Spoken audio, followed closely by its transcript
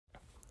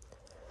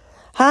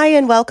Hi,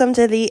 and welcome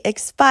to the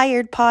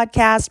Expired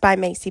Podcast by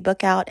Macy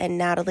Bookout and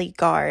Natalie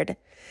Gard.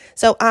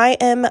 So I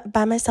am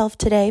by myself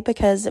today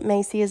because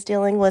Macy is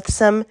dealing with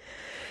some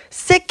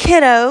sick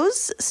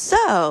kiddos.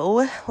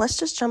 So let's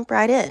just jump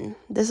right in.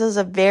 This is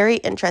a very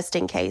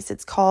interesting case.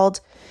 It's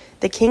called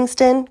the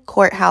Kingston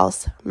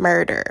Courthouse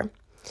Murder.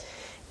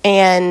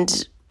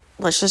 And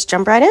let's just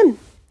jump right in.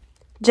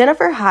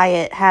 Jennifer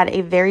Hyatt had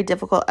a very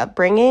difficult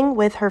upbringing,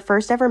 with her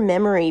first ever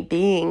memory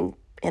being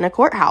in a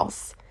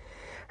courthouse.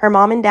 Her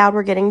mom and dad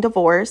were getting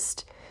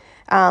divorced.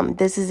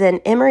 This is in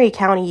Emery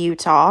County,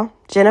 Utah.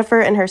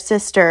 Jennifer and her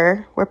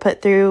sister were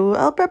put through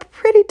a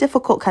pretty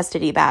difficult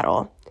custody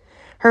battle.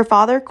 Her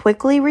father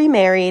quickly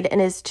remarried, and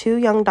his two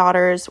young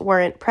daughters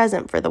weren't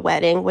present for the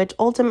wedding, which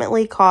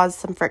ultimately caused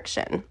some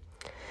friction.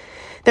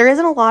 There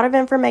isn't a lot of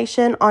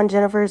information on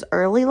Jennifer's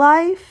early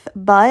life,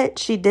 but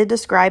she did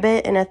describe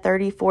it in a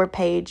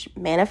 34-page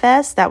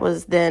manifest that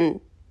was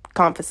then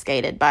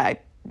confiscated by,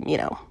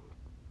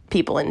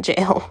 people in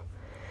jail.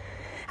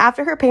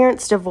 After her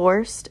parents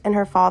divorced and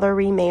her father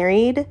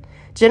remarried,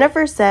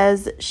 Jennifer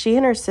says she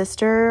and her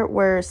sister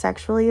were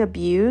sexually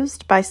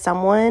abused by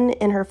someone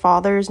in her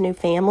father's new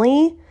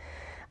family,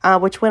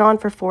 which went on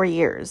for 4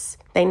 years.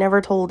 They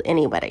never told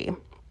anybody.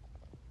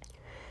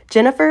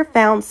 Jennifer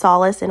found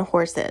solace in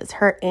horses.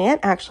 Her aunt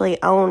actually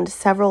owned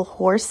several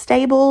horse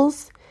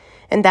stables,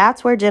 and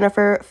that's where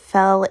Jennifer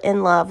fell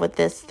in love with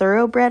this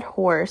thoroughbred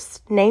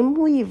horse named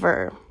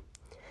Weaver.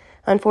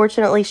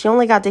 Unfortunately, she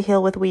only got to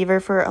heal with Weaver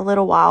for a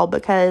little while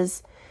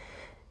because,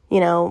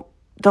 the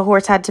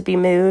horse had to be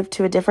moved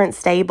to a different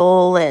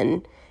stable,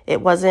 and it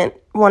wasn't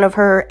one of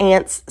her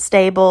aunt's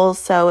stables,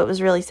 so it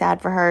was really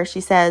sad for her. She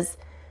says,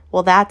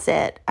 "Well, that's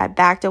it. I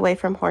backed away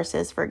from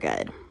horses for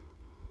good."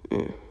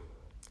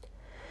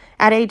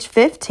 At age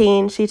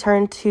 15, she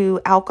turned to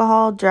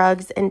alcohol,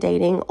 drugs, and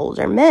dating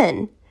older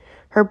men.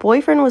 Her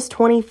boyfriend was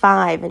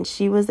 25, and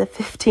she was a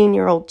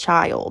 15-year-old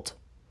child.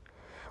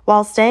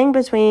 While staying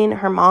between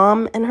her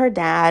mom and her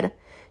dad,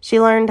 she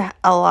learned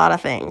a lot of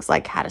things,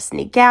 like how to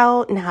sneak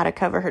out and how to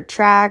cover her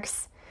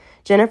tracks.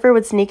 Jennifer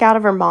would sneak out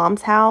of her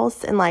mom's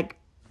house and,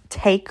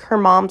 take her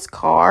mom's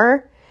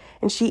car.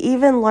 And she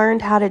even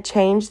learned how to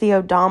change the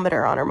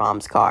odometer on her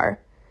mom's car.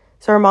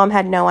 So her mom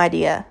had no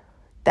idea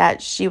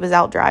that she was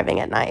out driving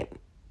at night.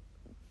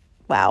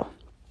 Wow.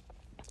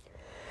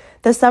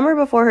 The summer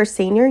before her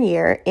senior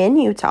year in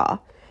Utah,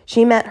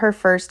 she met her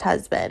first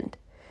husband.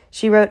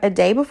 She wrote a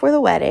day before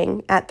the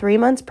wedding, at 3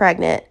 months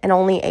pregnant and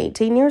only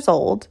 18 years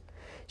old,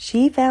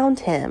 she found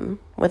him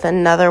with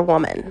another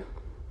woman.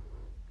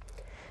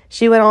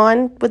 She went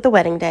on with the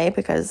wedding day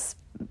because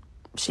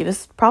she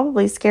was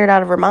probably scared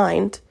out of her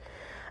mind.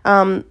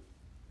 The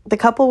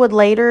couple would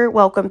later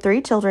welcome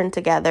 3 children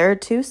together,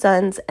 2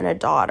 sons and a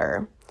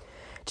daughter.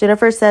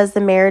 Jennifer says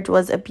the marriage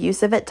was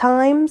abusive at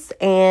times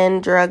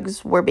and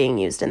drugs were being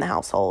used in the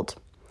household.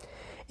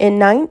 In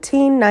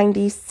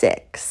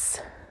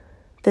 1996...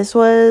 this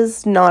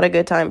was not a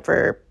good time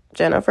for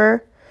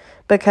Jennifer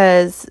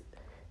because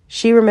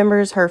she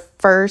remembers her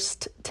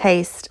first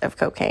taste of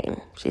cocaine.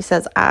 She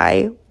says,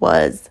 "I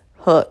was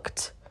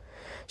hooked."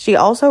 She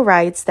also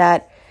writes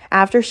that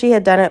after she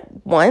had done it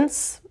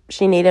once,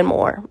 she needed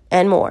more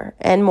and more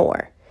and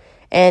more,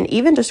 and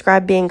even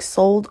described being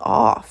sold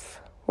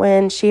off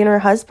when she and her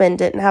husband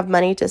didn't have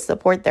money to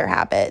support their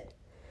habit.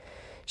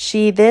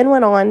 She then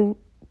went on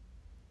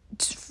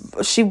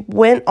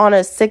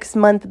a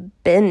 6-month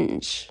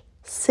binge.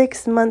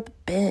 6-month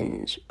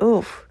binge.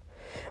 Oof.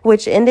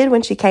 Which ended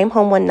when she came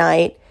home one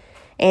night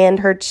and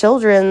her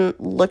children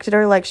looked at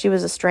her like she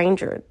was a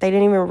stranger. They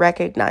didn't even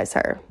recognize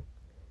her.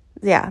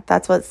 Yeah,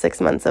 that's what 6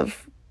 months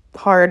of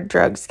hard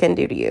drugs can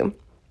do to you.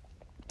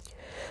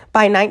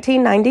 By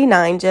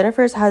 1999,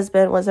 Jennifer's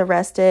husband was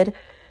arrested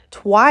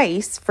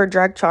twice for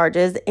drug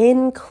charges,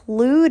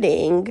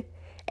 including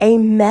a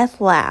meth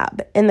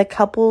lab in the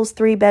couple's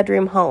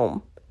 3-bedroom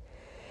home.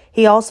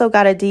 He also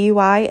got a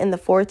DUI in the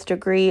 4th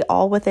degree,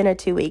 all within a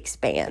 2-week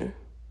span.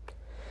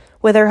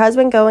 With her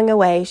husband going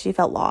away, she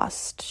felt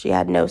lost. She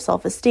had no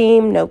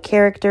self-esteem, no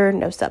character,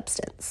 no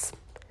substance.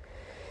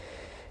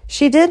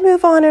 She did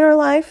move on in her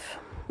life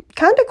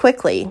kind of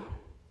quickly.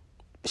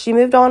 She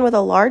moved on with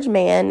a large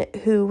man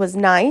who was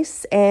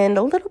nice and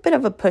a little bit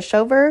of a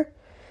pushover.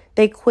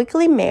 They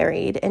quickly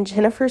married, and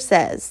Jennifer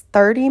says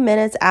 30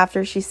 minutes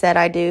after she said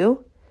 "I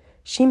do,"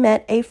 she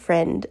met a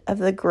friend of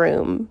the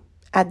groom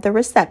at the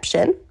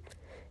reception.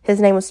 His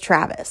name was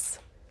Travis.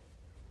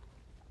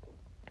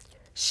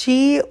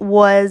 She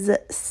was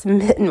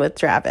smitten with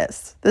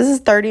Travis. This is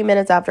 30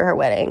 minutes after her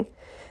wedding.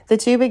 The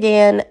two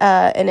began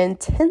an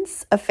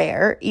intense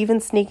affair, even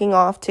sneaking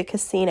off to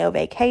casino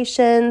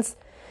vacations.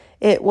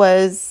 It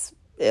was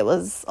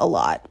a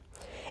lot.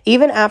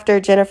 Even after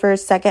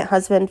Jennifer's second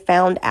husband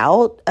found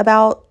out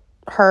about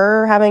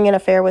her having an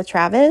affair with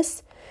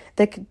Travis,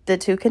 the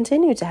two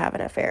continued to have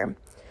an affair.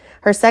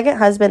 Her second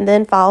husband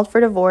then filed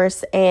for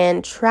divorce,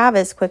 and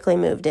Travis quickly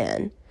moved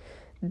in.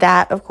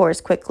 That, of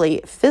course,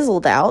 quickly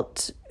fizzled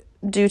out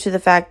due to the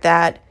fact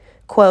that,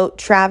 quote,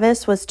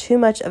 "Travis was too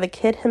much of a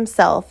kid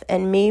himself,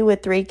 and me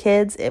with 3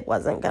 kids, it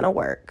wasn't going to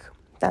work."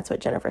 That's what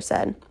Jennifer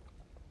said.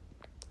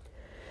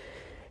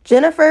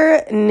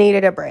 Jennifer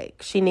needed a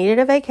break. She needed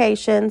a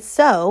vacation,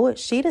 so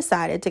she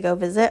decided to go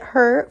visit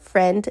her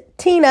friend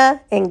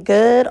Tina in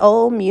good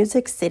old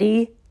Music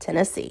City,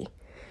 Tennessee.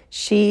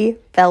 She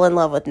fell in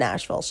love with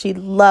Nashville. She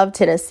loved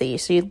Tennessee.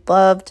 She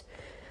loved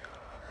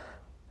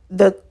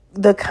the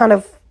kind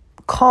of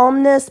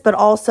calmness, but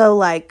also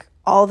like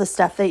all the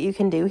stuff that you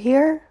can do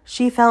here.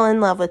 She fell in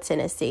love with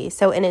Tennessee.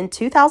 So, and in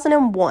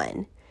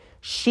 2001,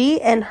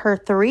 she and her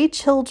 3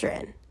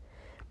 children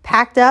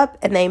packed up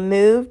and they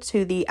moved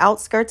to the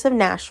outskirts of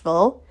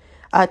Nashville,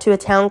 to a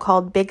town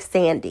called Big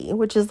Sandy,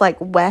 which is like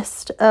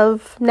west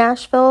of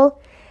Nashville.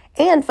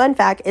 And fun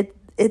fact,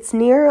 it's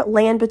near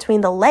Land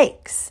Between the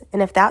Lakes.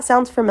 And if that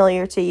sounds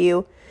familiar to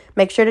you,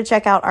 make sure to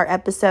check out our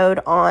episode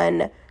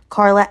on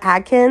Carla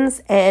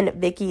Adkins and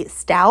Vicky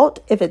Stout.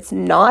 If it's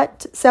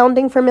not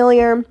sounding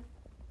familiar,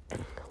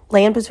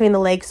 Land Between the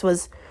Lakes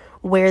was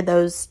where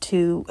those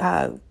 2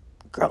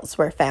 girls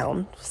were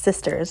found,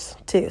 sisters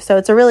too. So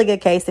it's a really good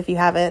case if you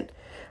haven't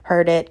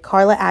heard it.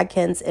 Carla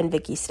Adkins and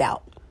Vicky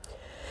Stout.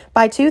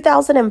 By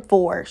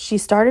 2004, she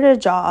started a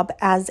job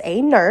as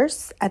a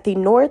nurse at the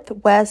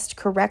Northwest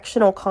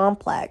Correctional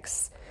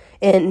Complex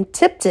in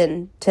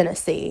Tipton,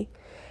 Tennessee.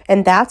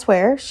 And that's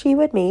where she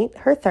would meet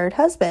her 3rd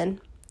husband.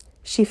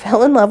 She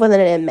fell in love with an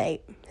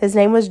inmate. His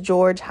name was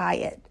George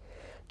Hyatt.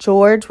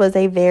 George was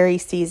a very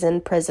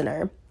seasoned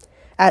prisoner.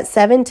 At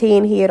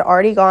 17, he had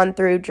already gone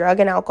through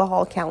drug and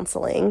alcohol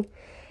counseling,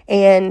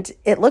 and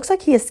it looks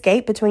like he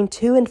escaped between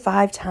 2 and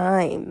 5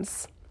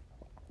 times.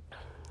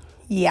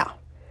 Yeah,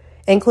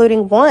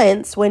 including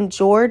once when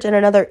George and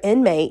another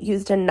inmate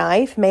used a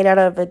knife made out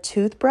of a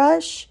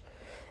toothbrush.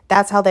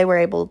 That's how they were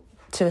able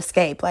to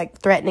escape, like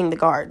threatening the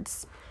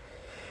guards.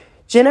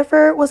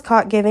 Jennifer was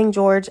caught giving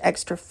George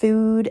extra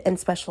food and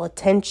special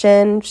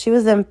attention. She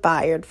was then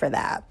fired for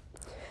that.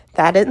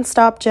 That didn't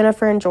stop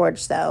Jennifer and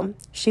George, though.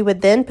 She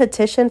would then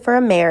petition for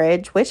a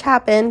marriage, which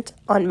happened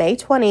on May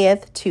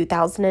 20th,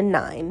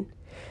 2009.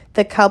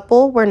 The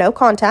couple were no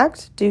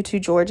contact due to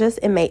George's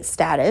inmate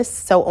status,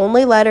 so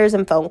only letters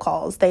and phone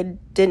calls. They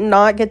did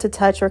not get to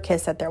touch or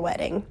kiss at their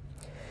wedding.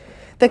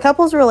 The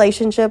couple's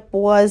relationship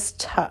was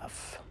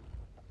tough.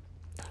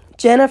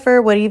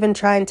 Jennifer would even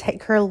try and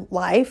take her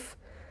life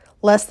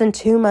less than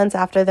 2 months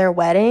after their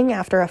wedding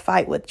after a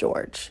fight with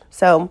George.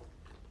 So,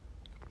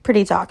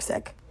 pretty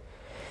toxic.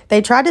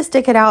 They tried to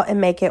stick it out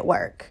and make it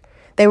work.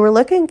 They were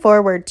looking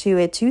forward to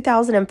a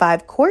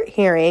 2005 court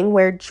hearing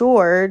where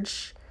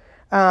George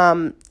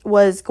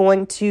was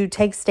going to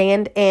take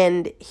stand,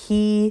 and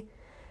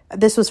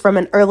this was from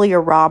an earlier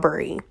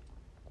robbery.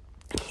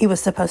 He was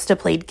supposed to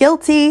plead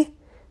guilty,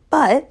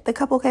 but the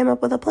couple came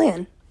up with a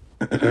plan.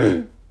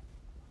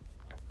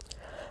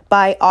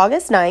 By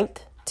August 9th,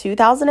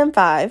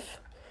 2005,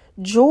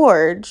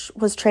 George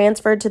was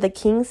transferred to the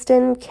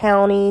Kingston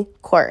County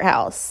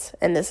Courthouse,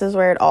 and this is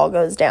where it all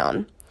goes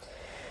down.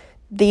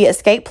 The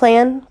escape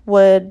plan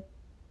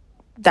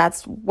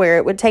that's where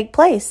it would take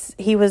place.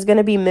 He was going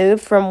to be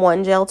moved from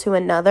one jail to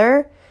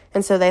another,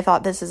 and so they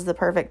thought this is the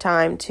perfect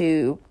time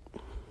to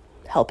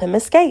help him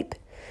escape.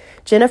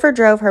 Jennifer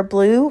drove her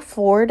blue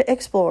Ford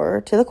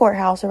Explorer to the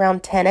courthouse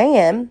around 10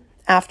 a.m.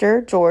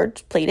 after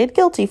George pleaded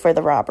guilty for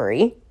the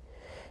robbery.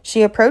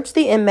 She approached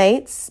the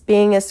inmates,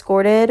 being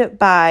escorted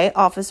by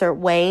Officer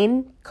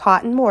Wayne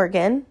Cotton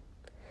Morgan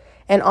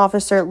and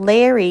Officer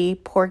Larry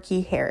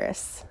Porky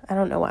Harris. I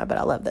don't know why, but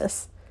I love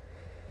this.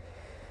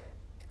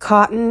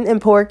 Cotton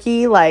and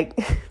Porky, like,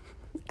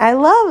 I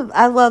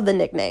love the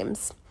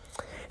nicknames.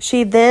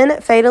 She then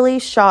fatally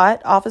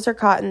shot Officer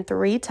Cotton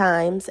 3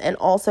 times and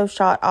also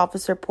shot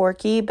Officer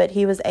Porky, but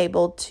he was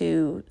able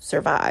to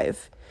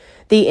survive.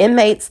 The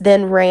inmates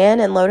then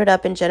ran and loaded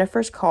up in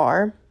Jennifer's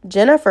car.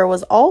 Jennifer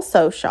was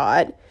also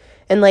shot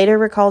and later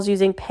recalls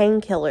using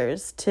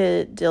painkillers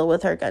to deal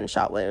with her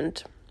gunshot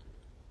wound.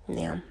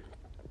 Yeah.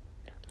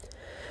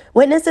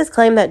 Witnesses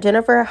claim that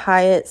Jennifer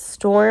Hyatt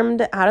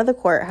stormed out of the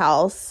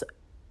courthouse.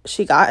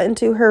 She got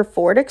into her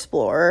Ford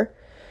Explorer,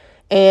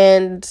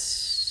 and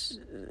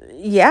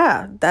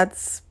yeah,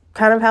 that's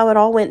kind of how it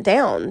all went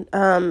down.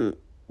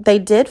 They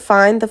did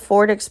find the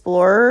Ford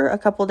Explorer a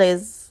couple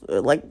days,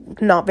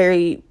 not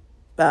very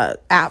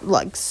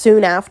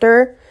soon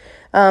after,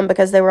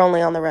 because they were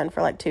only on the run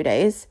for 2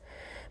 days.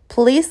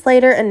 Police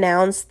later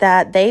announced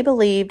that they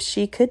believed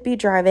she could be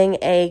driving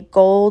a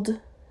gold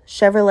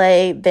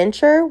Chevrolet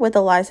Venture with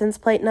a license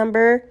plate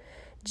number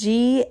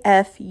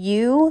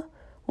GFU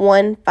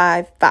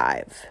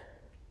 155.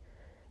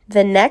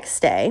 The next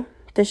day,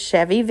 the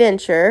Chevy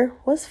Venture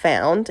was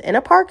found in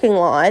a parking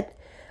lot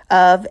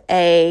of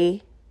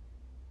a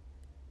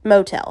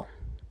motel.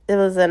 It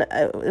was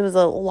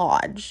a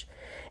lodge,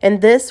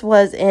 and this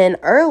was in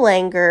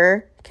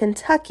Erlanger,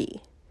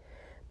 Kentucky.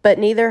 But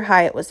neither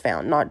Hyatt was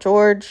found. Not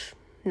George,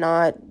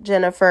 not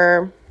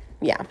Jennifer.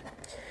 Yeah.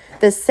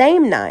 The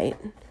same night,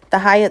 the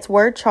Hyatts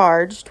were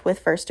charged with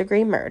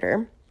first-degree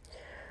murder.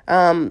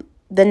 The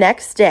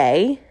next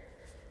day,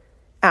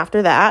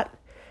 after that,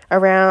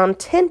 around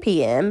 10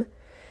 p.m.,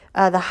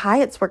 the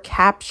Hyatts were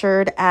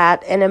captured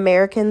at an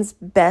America's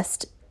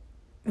Best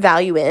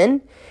value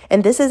in,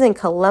 and this is in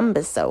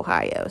Columbus,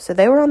 Ohio. So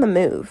they were on the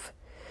move.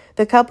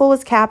 The couple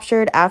was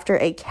captured after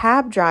a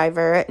cab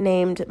driver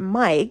named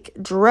Mike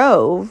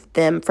drove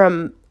them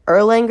from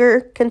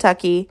Erlanger,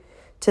 Kentucky,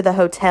 to the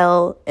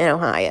hotel in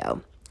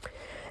Ohio.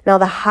 Now,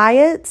 the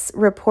Hyatts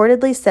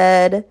reportedly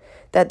said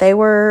that they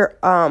were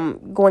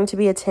going to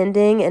be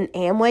attending an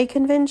Amway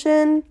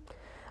convention,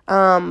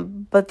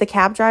 but the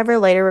cab driver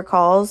later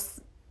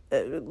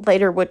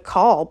would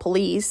call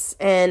police,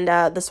 and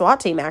the SWAT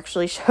team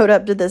actually showed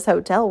up to this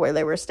hotel where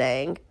they were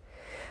staying.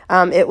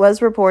 It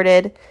was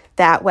reported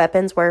that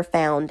weapons were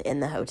found in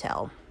the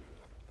hotel.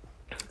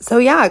 So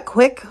yeah,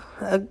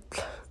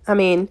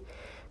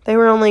 they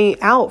were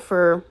only out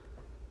for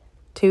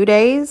 2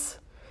 days,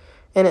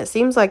 and it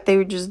seems like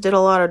they just did a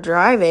lot of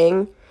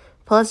driving.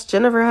 Plus,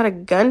 Jennifer had a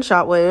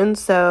gunshot wound,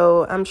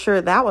 so I'm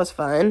sure that was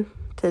fun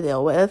to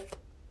deal with.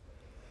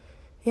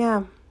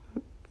 Yeah,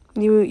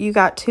 you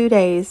got 2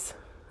 days,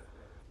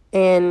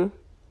 and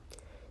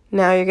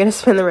now you're going to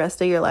spend the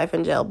rest of your life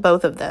in jail,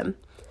 both of them.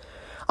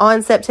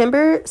 On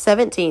September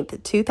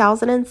 17th,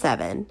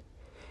 2007,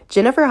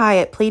 Jennifer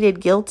Hyatt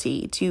pleaded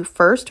guilty to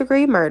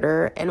first-degree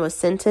murder and was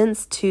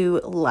sentenced to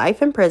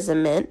life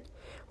imprisonment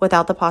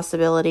without the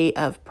possibility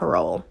of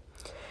parole.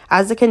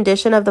 As a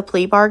condition of the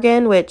plea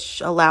bargain,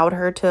 which allowed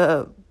her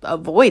to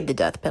avoid the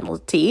death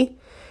penalty,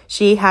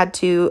 she had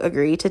to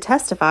agree to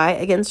testify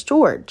against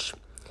George.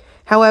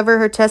 However,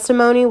 her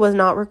testimony was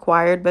not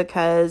required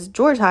because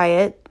George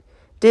Hyatt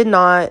did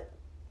not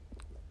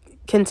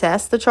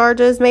contest the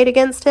charges made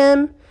against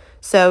him,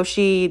 so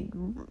she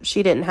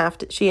didn't have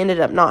to. She ended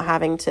up not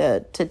having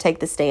to take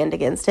the stand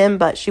against him,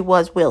 but she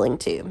was willing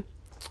to.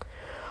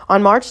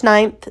 On March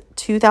 9th,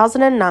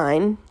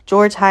 2009,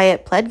 George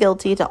Hyatt pled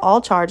guilty to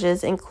all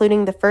charges,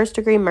 including the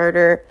first-degree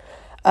murder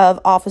of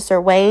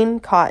Officer Wayne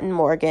Cotton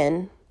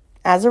Morgan.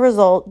 As a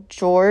result,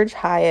 George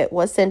Hyatt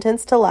was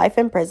sentenced to life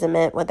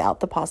imprisonment without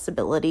the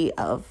possibility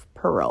of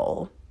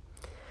parole.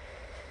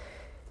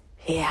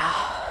 Yeah,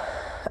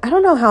 I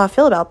don't know how I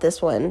feel about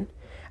this one.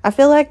 I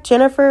feel like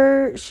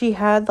Jennifer, she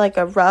had like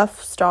a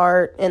rough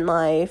start in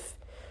life.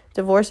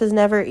 Divorce is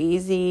never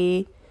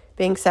easy.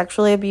 Being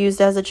sexually abused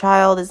as a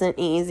child isn't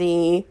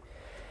easy.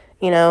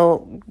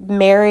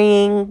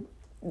 Marrying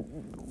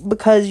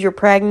because you're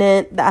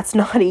pregnant, that's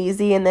not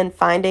easy. And then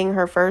finding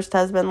her first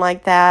husband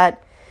like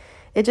that,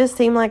 it just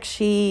seemed like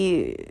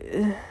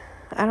I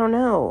don't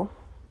know.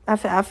 I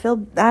feel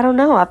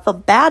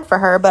bad for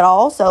her, but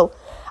also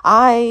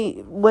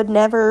I would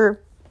never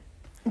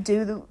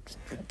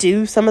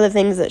do some of the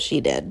things that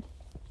she did.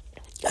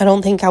 I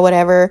don't think I would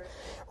ever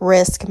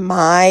risk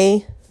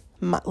my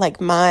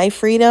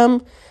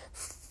freedom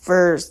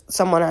for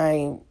someone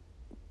I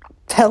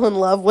fell in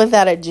love with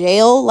out of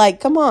jail. Like,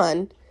 come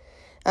on.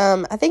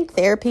 I think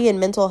therapy and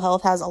mental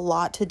health has a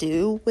lot to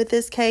do with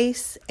this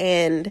case.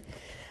 And,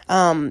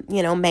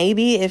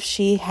 maybe if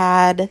she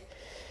had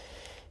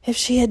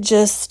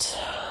just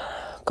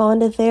gone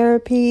to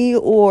therapy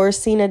or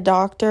seen a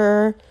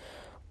doctor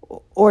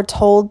or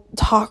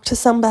talk to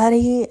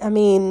somebody,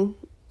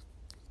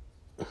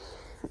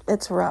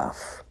 it's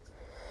rough.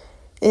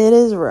 It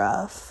is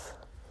rough.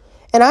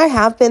 And I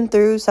have been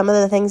through some of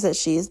the things that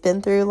she's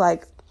been through.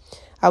 Like,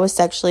 I was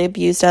sexually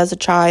abused as a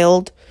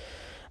child.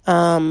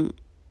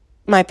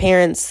 My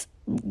parents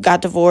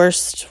got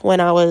divorced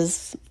when I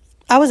was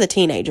a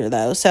teenager,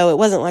 though, so it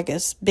wasn't like a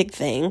big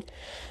thing.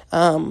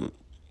 I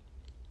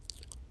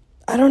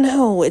don't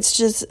know.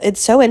 It's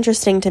so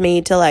interesting to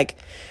me to, like,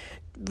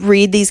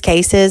 read these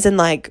cases and,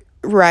 like,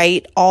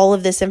 write all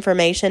of this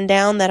information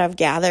down that I've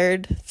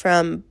gathered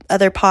from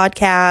other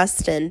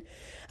podcasts and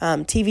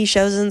TV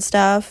shows and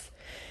stuff.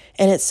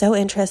 And it's so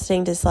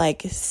interesting to,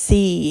 like,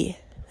 see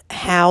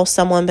how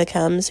someone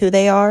becomes who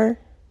they are,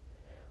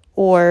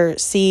 or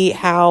see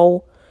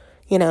how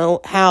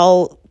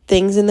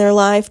things in their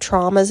life,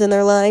 traumas in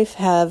their life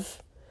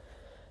have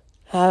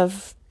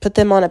put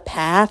them on a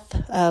path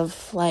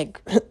of,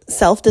 like,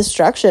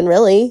 self-destruction,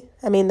 really.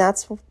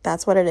 That's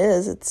what it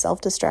is. It's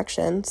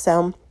self-destruction.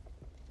 So,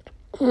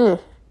 if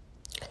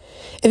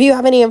you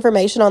have any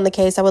information on the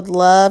case, I would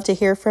love to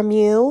hear from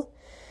you.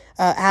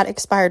 At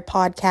Expired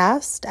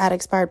Podcast, at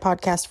Expired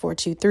Podcast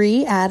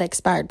 423, at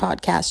Expired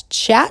Podcast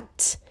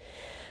Chat.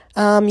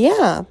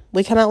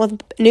 We come out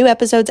with new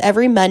episodes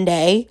every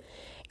Monday,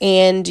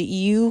 and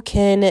you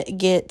can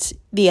get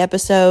the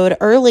episode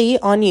early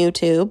on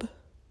YouTube,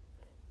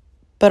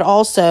 but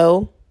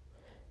also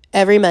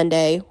every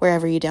Monday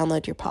wherever you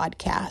download your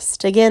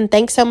podcast. Again,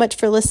 thanks so much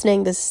for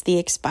listening. This is the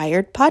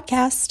Expired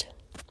Podcast.